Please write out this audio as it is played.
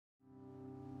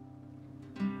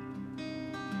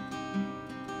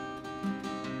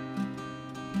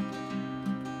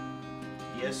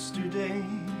Yesterday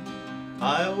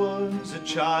I was a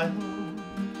child.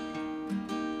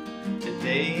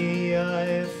 Today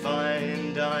I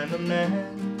find I'm a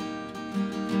man.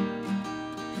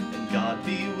 And God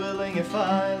be willing, if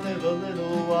I live a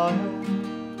little while,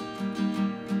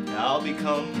 I'll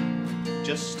become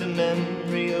just a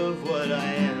memory of what I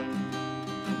am.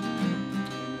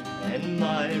 And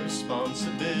my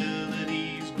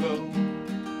responsibilities grow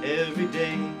every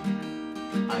day.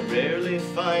 I rarely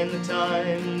find the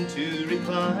time to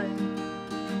recline,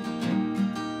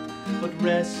 but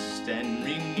rest and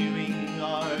renewing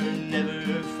are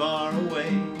never far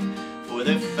away, for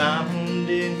they're found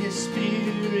in His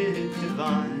Spirit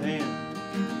divine.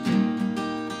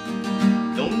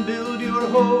 Don't build your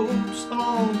hopes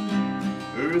on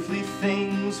earthly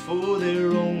things, for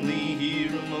they're only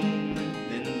here a moment,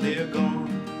 then they're gone.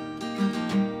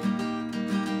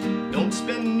 Don't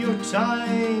spend your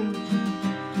time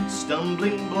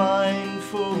stumbling blind,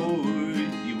 for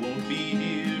you won't be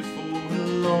here for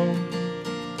long.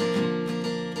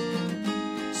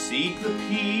 Seek the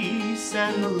peace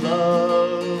and the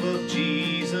love of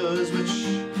Jesus, which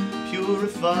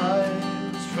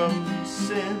purifies from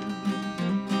sin.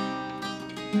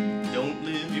 Don't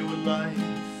live your life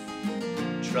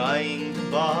trying to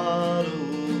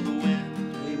bottle the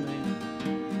wind. Amen.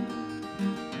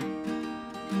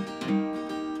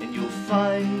 And you'll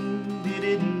find it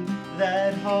isn't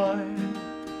that hard,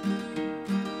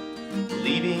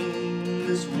 leaving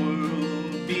this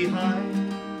world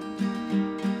behind,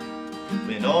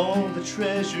 when all the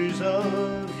treasures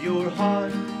of your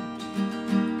heart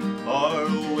are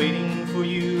waiting for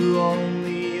you on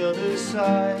the other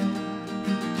side.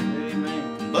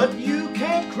 Amen. But you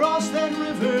can't cross that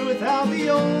river without the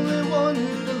only one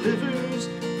who delivers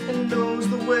and knows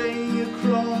the way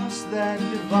across that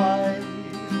divide.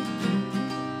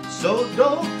 So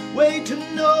don't wait to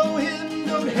know Him,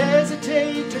 don't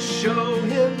hesitate to show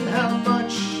Him how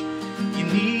much you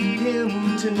need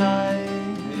Him tonight.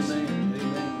 Amen.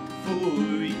 Amen.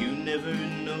 For you never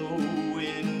know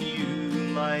when you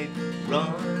might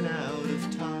run out of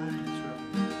time.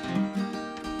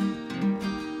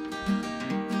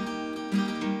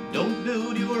 Don't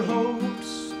build your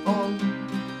hopes on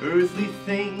earthly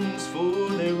things,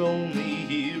 for they're only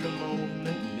here a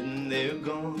moment and they're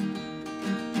gone.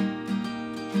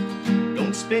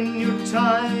 Don't spend your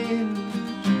time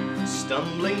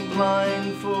stumbling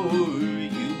blind, for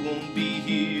you won't be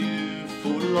here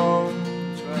for long.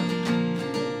 That's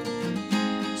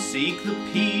right. Seek the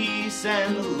peace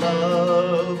and the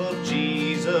love of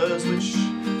Jesus, which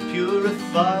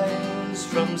purifies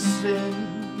from sin.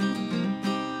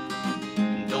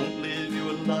 Don't live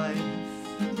your life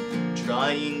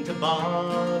trying to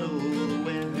bottle the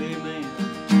wind. Amen.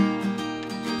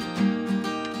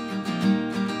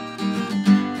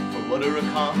 What are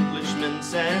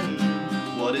accomplishments and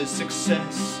what is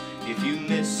success if you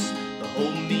miss the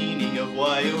whole meaning of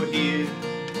why you're here?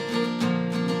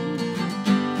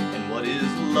 And what is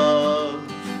love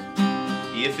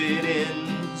if it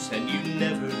ends and you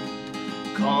never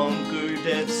conquer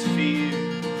death's fear?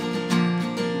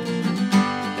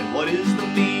 And what is the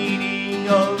meaning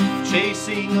of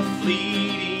chasing a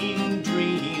fleeting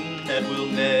dream that will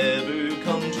never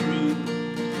come true?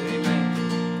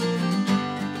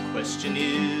 The question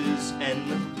is, and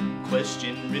the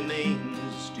question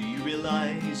remains, do you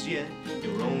realize yet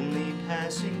you're only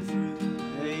passing through?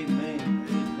 Amen.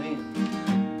 Amen.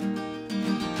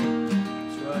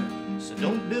 That's right. So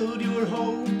don't build your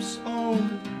hopes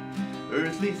on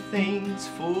earthly things,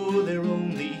 for they're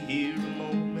only here a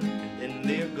moment and then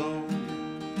they're gone.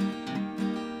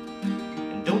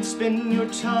 And don't spend your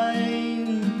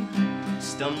time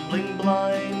stumbling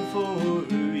blind, for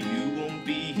you won't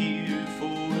be here for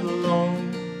long.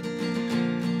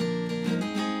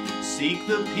 Seek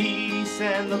the peace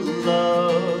and the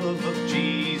love of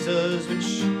Jesus,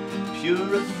 which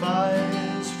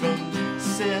purifies from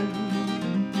sin.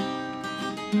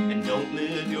 And don't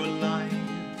live your life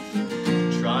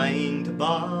trying to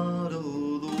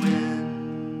bottle the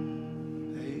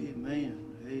wind. Amen.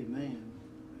 Amen.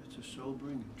 It's a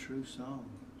sobering and true song.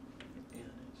 Yeah,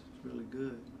 it's really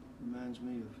good. Reminds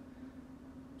me of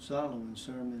Solomon's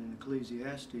sermon in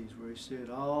Ecclesiastes, where he said,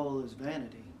 all is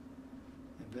vanity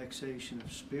and vexation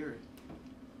of spirit.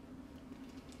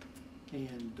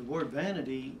 And the word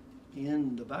vanity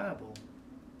in the Bible,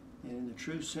 and in the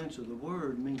true sense of the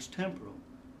word, means temporal.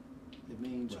 It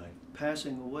means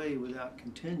passing away without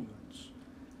continuance.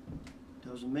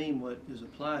 Doesn't mean what is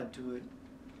applied to it,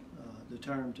 the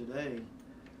term today.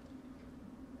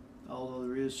 Although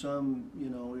there is some,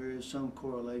 there is some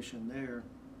correlation there.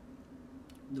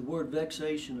 The word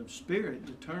vexation of spirit,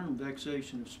 the term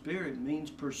vexation of spirit, means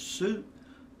pursuit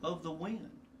of the wind.